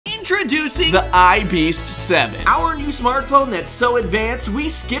Introducing the iBeast 7, our new smartphone that's so advanced we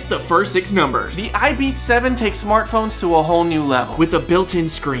skip the first 6 numbers. The iBeast 7 takes smartphones to a whole new level. With a built-in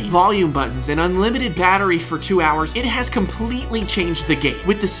screen, volume buttons, and unlimited battery for 2 hours, it has completely changed the game.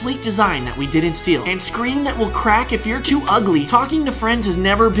 With the sleek design that we didn't steal, and screen that will crack if you're too ugly, talking to friends has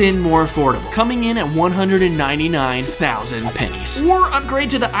never been more affordable. Coming in at 199,000 pennies. Or upgrade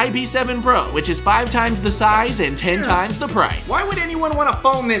to the iBeast 7 Pro, which is 5 times the size and 10 times the price. Why would anyone want a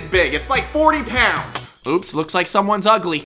phone this big? It's like 40 pounds. Oops, looks like someone's ugly.